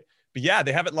into it. But yeah,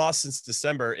 they haven't lost since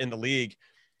December in the league.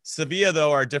 Sevilla,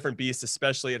 though, are a different beast,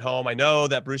 especially at home. I know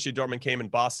that Borussia Dortmund came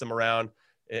and bossed them around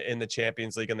in the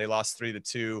Champions League and they lost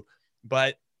 3-2.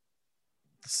 But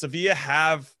Sevilla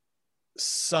have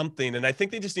something, and I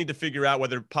think they just need to figure out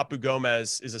whether Papu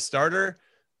Gomez is a starter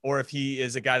or if he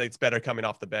is a guy that's better coming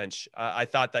off the bench. I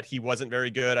thought that he wasn't very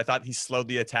good. I thought he slowed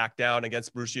the attack down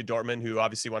against Borussia Dortmund, who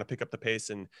obviously want to pick up the pace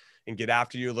and get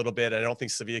after you a little bit. I don't think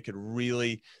Sevilla could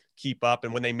really keep up.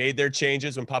 And when they made their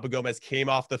changes, when Papu Gomez came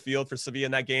off the field for Sevilla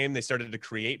in that game, they started to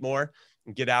create more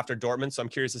and get after Dortmund. So I'm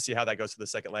curious to see how that goes to the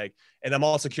second leg. And I'm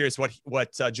also curious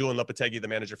what Julian Lopetegui, the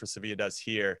manager for Sevilla, does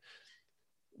here.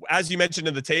 As you mentioned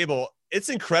in the table, it's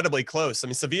incredibly close. I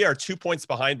mean, Sevilla are 2 points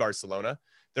behind Barcelona.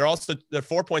 They're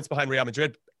 4 points behind Real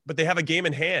Madrid, but they have a game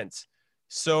in hand.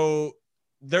 So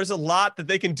there's a lot that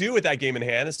they can do with that game in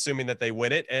hand, assuming that they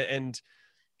win it. And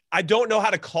I don't know how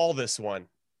to call this one.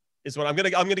 Is what I'm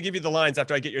gonna give you the lines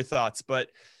after I get your thoughts. But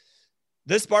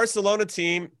this Barcelona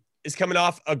team is coming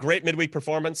off a great midweek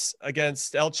performance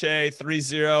against Elche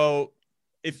 3-0.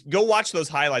 Go watch those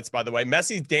highlights, by the way.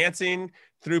 Messi dancing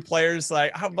through players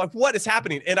like what is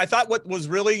happening? And I thought what was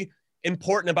really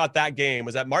important about that game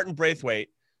was that Martin Braithwaite,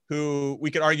 who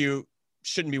we could argue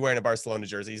shouldn't be wearing a Barcelona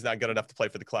jersey. He's not good enough to play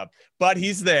for the club, but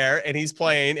he's there and he's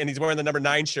playing and he's wearing the number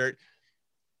 9 shirt.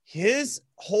 His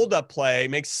hold-up play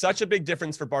makes such a big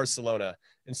difference for Barcelona.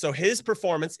 And so his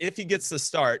performance, if he gets the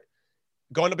start,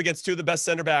 going up against two of the best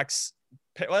center back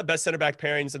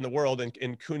pairings in the world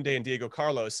in Koundé and Diego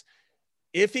Carlos,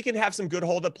 if he can have some good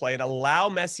hold-up play and allow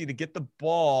Messi to get the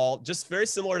ball, just very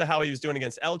similar to how he was doing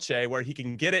against Elche, where he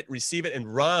can get it, receive it,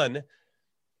 and run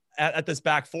at this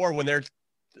back four when they're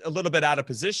a little bit out of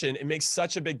position, it makes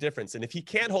such a big difference. And if he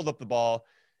can't hold up the ball,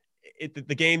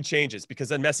 the game changes because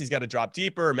then Messi's got to drop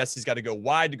deeper. Messi's got to go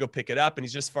wide to go pick it up, and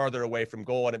he's just farther away from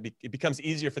goal. And it becomes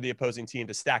easier for the opposing team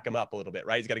to stack him up a little bit,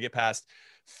 right? He's got to get past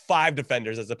 5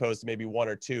 defenders as opposed to maybe 1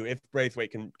 or 2 if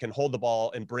Braithwaite can hold the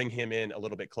ball and bring him in a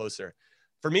little bit closer.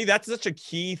 For me, that's such a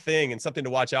key thing and something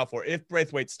to watch out for. If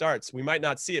Braithwaite starts, we might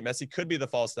not see it. Messi could be the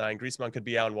false 9. Griezmann could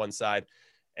be on one side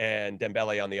and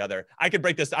Dembele on the other. I could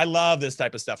break this. I love this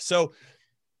type of stuff. So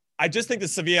I just think that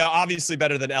Sevilla obviously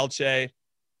better than Elche.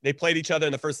 They played each other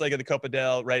in the first leg of the Copa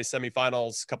del Rey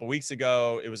semifinals a couple weeks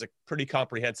ago. It was a pretty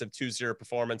comprehensive 2-0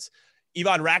 performance.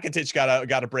 Ivan Rakitic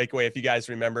got a breakaway, if you guys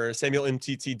remember. Samuel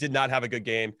Umtiti did not have a good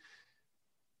game.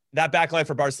 That backline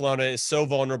for Barcelona is so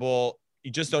vulnerable.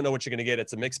 You just don't know what you're going to get.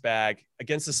 It's a mixed bag.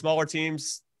 Against the smaller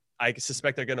teams, I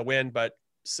suspect they're going to win, but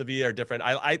Sevilla are different.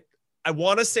 I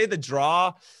want to say the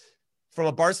draw from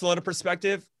a Barcelona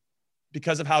perspective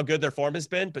because of how good their form has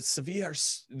been, but Sevilla,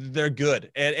 they're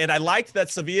good. And I liked that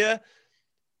Sevilla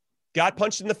got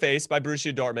punched in the face by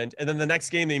Borussia Dortmund. And then the next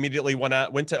game, they immediately went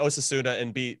to Osasuna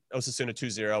and beat Osasuna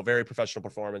 2-0. Very professional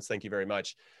performance. Thank you very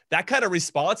much. That kind of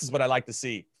response is what I like to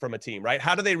see from a team, right?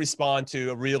 How do they respond to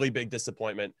a really big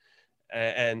disappointment?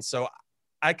 And so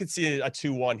I could see a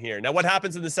 2-1 here. Now, what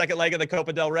happens in the second leg of the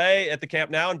Copa del Rey at the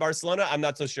Camp Nou in Barcelona? I'm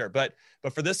not so sure. But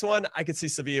for this one, I could see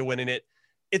Sevilla winning it.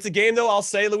 It's a game, though, I'll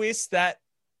say, Luis, that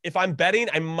if I'm betting,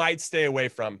 I might stay away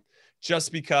from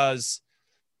just because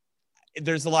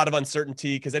there's a lot of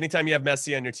uncertainty. Because anytime you have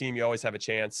Messi on your team, you always have a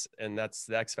chance. And that's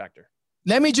the X factor.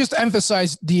 Let me just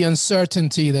emphasize the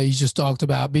uncertainty that you just talked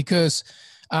about, because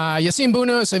Yassine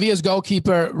Bounou, Sevilla's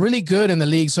goalkeeper, really good in the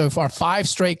league so far. 5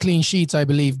 straight clean sheets, I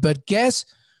believe. But guess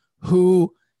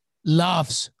who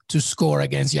loves to score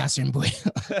against Yasin Bui.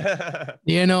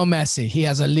 Messi, he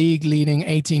has a league-leading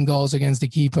 18 goals against the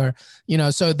keeper.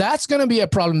 So that's going to be a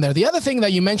problem there. The other thing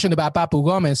that you mentioned about Papu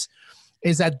Gomez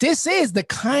is that this is the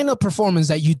kind of performance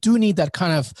that you do need, that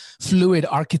kind of fluid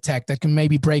architect that can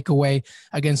maybe break away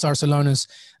against Barcelona's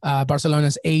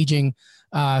aging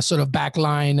sort of back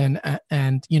line and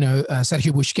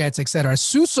Sergio Busquets, etc.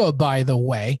 Suso, by the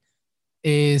way,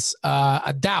 is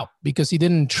a doubt because he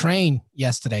didn't train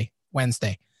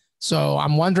Wednesday. So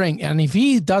I'm wondering, and if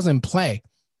he doesn't play,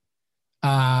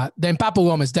 then Papu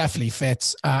Gomez definitely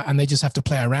fits, and they just have to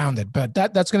play around it. But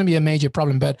that's going to be a major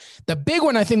problem. But the big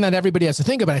one I think that everybody has to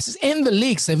think about is in the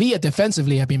league, Sevilla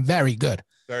defensively have been very good.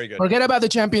 Very good. Forget about the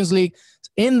Champions League,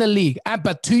 in the league.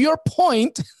 But to your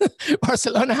point,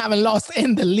 Barcelona haven't lost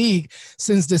in the league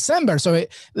since December. So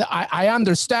I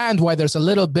understand why there's a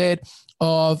little bit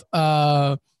of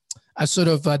a sort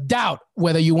of a doubt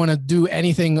whether you want to do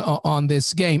anything on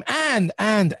this game.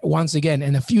 And once again,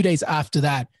 in a few days after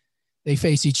that, they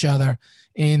face each other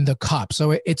in the cup.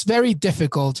 So it's very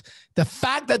difficult. The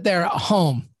fact that they're at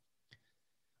home,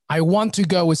 I want to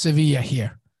go with Sevilla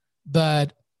here,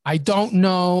 but I don't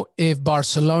know if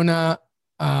Barcelona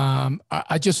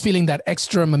are just feeling that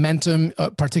extra momentum,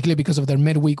 particularly because of their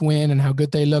midweek win and how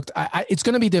good they looked. It's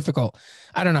going to be difficult.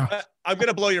 I don't know. I'm going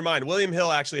to blow your mind. William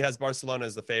Hill actually has Barcelona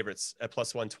as the favorites at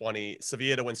plus 120.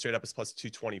 Sevilla to win straight up is plus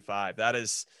 225. That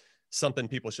is something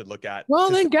people should look at. Well,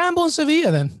 then gamble in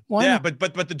Sevilla then. Why not?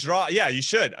 but the draw, you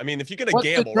should. I mean, if you're going to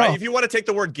gamble, right? If you want to take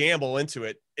the word gamble into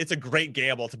it, it's a great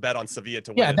gamble to bet on Sevilla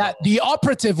to win. Yeah, that the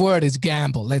operative word is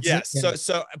gamble. But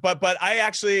I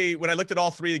actually, when I looked at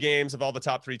all three games of all the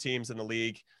top three teams in the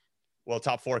league, well,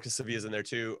 top four because Sevilla's in there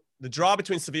too. The draw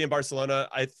between Sevilla and Barcelona,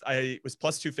 I was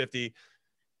plus 250.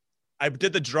 I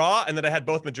did the draw and then I had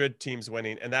both Madrid teams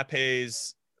winning, and that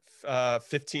pays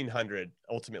 1,500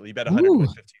 ultimately. You bet 100 with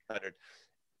 1,500.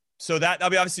 So that,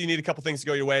 obviously you need a couple things to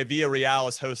go your way. Villarreal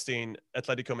is hosting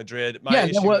Atletico Madrid.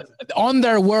 On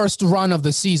their worst run of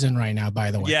the season right now, by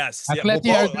the way. Yes.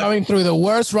 Atletico are going through the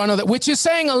worst run which is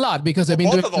saying a lot because they've been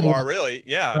both of them are really.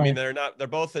 Yeah. Right. I mean, they're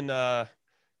both in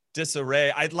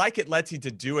disarray. I'd like Atleti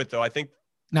to do it though. I think.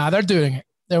 No, they're doing it.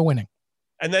 They're winning.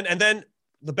 And then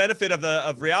the benefit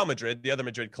of Real Madrid, the other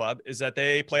Madrid club, is that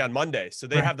they play on Monday. So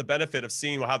they have the benefit of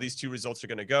seeing how these two results are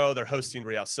going to go. They're hosting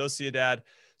Real Sociedad.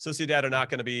 Sociedad are not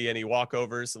going to be any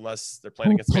walkovers unless they're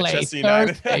playing against Manchester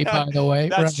United. Thursday, by the way.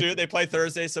 That's true. They play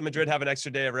Thursday, so Madrid have an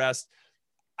extra day of rest.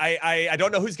 I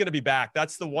don't know who's going to be back.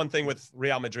 That's the one thing with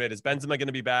Real Madrid. Is Benzema going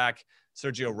to be back?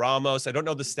 Sergio Ramos? I don't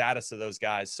know the status of those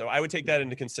guys. So I would take that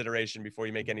into consideration before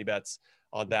you make any bets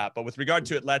on that. But with regard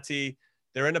to Atleti,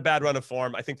 they're in a bad run of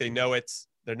form. I think they know it.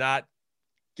 They're not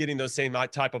getting those same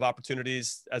type of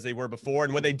opportunities as they were before.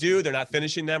 And when they do, they're not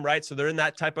finishing them, right? So they're in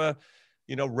that type of,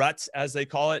 ruts, as they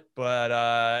call it. But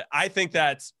I think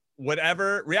that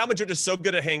whatever, Real Madrid is so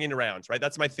good at hanging around, right?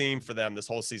 That's my theme for them this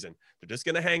whole season. They're just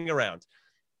going to hang around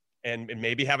and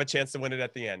maybe have a chance to win it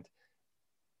at the end.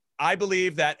 I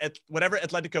believe that whatever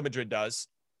Atletico Madrid does,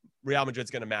 Real Madrid's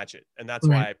going to match it. And that's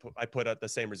why I put out the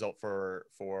same result for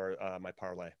my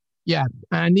parlay. Yeah,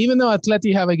 and even though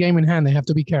Atleti have a game in hand, they have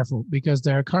to be careful because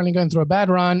they're currently going through a bad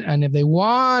run. And if they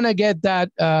want to get that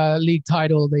league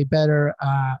title, they better,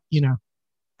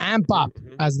 amp up,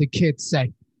 as the kids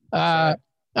say. All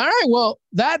right, well,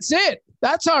 that's it.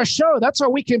 That's our show. That's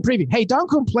our weekend preview. Hey, don't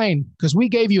complain because we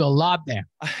gave you a lot there.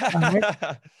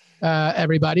 Right?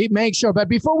 Everybody, make sure. But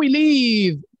before we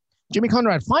leave, Jimmy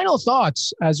Conrad, final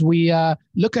thoughts as we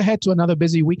look ahead to another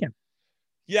busy weekend.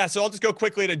 Yeah, so I'll just go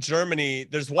quickly to Germany.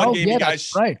 There's one game you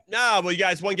guys. Right.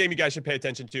 One game you guys should pay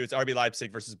attention to. It's RB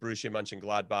Leipzig versus Borussia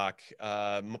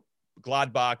Mönchengladbach.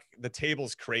 Gladbach, the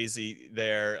table's crazy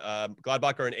there.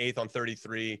 Gladbach are in 8th on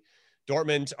 33.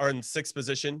 Dortmund are in 6th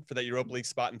position for that Europa League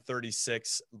spot in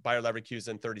 36. Bayer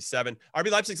Leverkusen 37.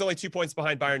 RB Leipzig's only 2 points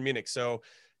behind Bayern Munich. So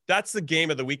that's the game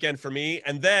of the weekend for me.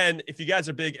 And then if you guys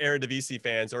are big Eredivisie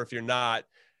fans, or if you're not,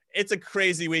 it's a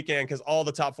crazy weekend because all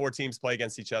the top 4 teams play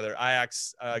against each other.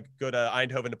 Ajax go to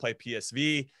Eindhoven to play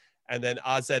PSV, and then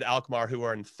AZ Alkmaar, who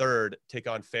are in 3rd, take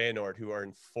on Feyenoord, who are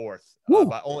in 4th,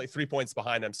 but only 3 points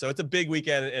behind them. So it's a big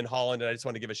weekend in Holland, and I just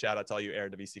want to give a shout out to all you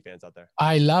Eredivisie fans out there.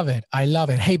 I love it.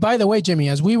 Hey, by the way, Jimmy,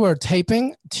 as we were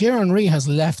taping, Thierry Henry has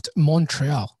left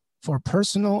Montreal for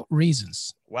personal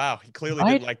reasons. Wow, he clearly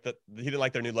didn't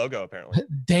like their new logo, apparently.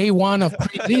 Day one of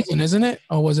preseason, isn't it?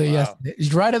 Or was it yesterday?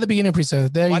 Right at the beginning of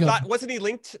preseason. There you go. Wasn't he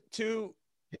linked to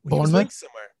He was linked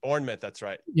somewhere. Bournemouth, that's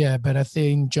right. Yeah, but I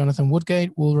think Jonathan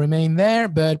Woodgate will remain there.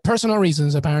 But personal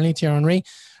reasons, apparently, Thierry Henry,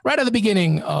 right at the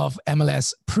beginning of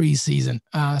MLS preseason.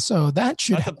 So that's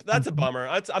a bummer.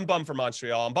 I'm bummed for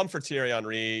Montreal. I'm bummed for Thierry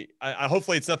Henry. I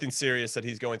hopefully it's nothing serious that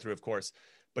he's going through, of course.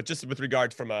 But just with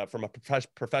regard from a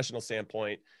professional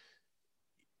standpoint,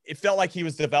 it felt like he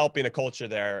was developing a culture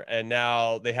there, and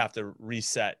now they have to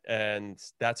reset, and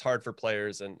that's hard for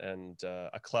players and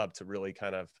a club to really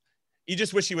kind of. You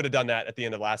just wish he would have done that at the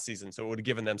end of last season, so it would have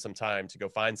given them some time to go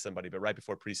find somebody. But right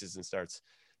before preseason starts,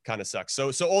 kind of sucks.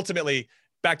 So ultimately,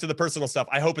 back to the personal stuff.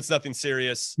 I hope it's nothing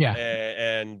serious. Yeah,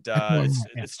 and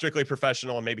it's strictly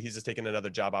professional, and maybe he's just taking another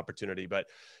job opportunity. But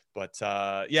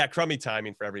yeah, crummy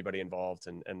timing for everybody involved.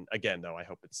 And again, though, I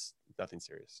hope it's nothing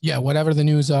serious. Yeah, whatever the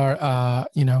news are,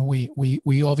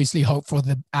 we obviously hope for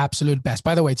the absolute best.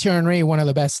 By the way, Thierry Henry, one of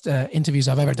the best interviews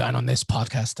I've ever done on this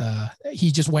podcast.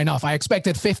 He just went off. I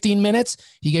expected 15 minutes.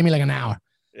 He gave me like an hour.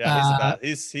 Yeah,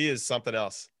 he is something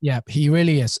else. Yeah, he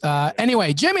really is.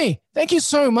 Anyway, Jimmy, thank you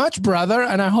so much, brother,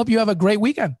 and I hope you have a great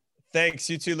weekend. Thanks,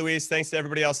 you too, Luis. Thanks to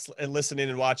everybody else listening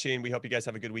and watching. We hope you guys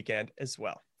have a good weekend as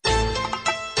well.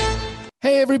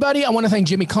 Hey, everybody. I want to thank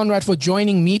Jimmy Conrad for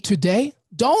joining me today.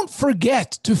 Don't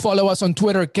forget to follow us on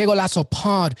Twitter, Que Golazo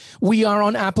Pod. We are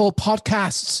on Apple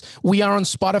Podcasts. We are on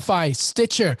Spotify,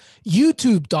 Stitcher,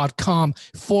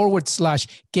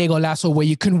 youtube.com/Que Golazo, where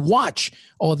you can watch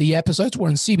all the episodes. We're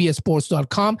on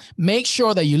cbssports.com. Make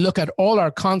sure that you look at all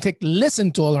our content,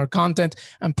 listen to all our content,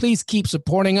 and please keep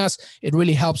supporting us. It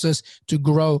really helps us to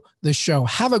grow the show.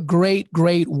 Have a great,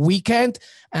 great weekend,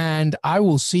 and I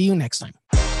will see you next time.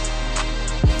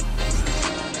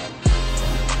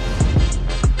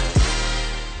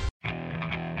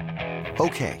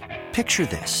 Okay, picture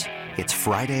this. It's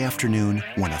Friday afternoon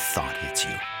when a thought hits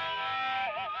you.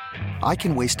 I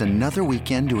can waste another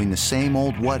weekend doing the same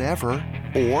old whatever,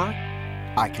 or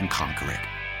I can conquer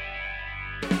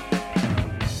it.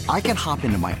 I can hop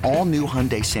into my all-new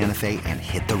Hyundai Santa Fe and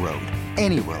hit the road.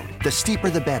 Any road. The steeper,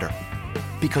 the better.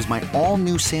 Because my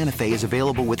all-new Santa Fe is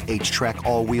available with H-Track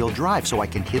all-wheel drive, so I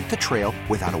can hit the trail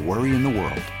without a worry in the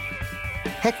world.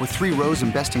 Heck, with 3 rows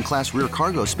and best-in-class rear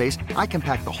cargo space, I can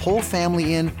pack the whole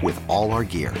family in with all our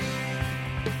gear.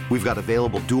 We've got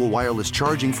available dual wireless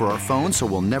charging for our phones, so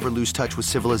we'll never lose touch with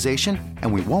civilization,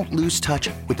 and we won't lose touch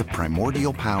with the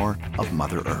primordial power of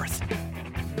Mother Earth.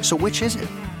 So which is it?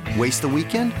 Waste the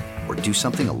weekend or do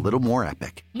something a little more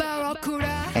epic?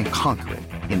 And conquer it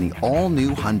in the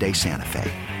all-new Hyundai Santa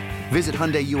Fe. Visit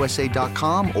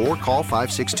HyundaiUSA.com or call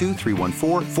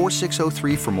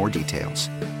 562-314-4603 for more details.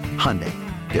 Hyundai,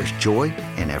 there's joy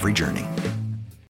in every journey.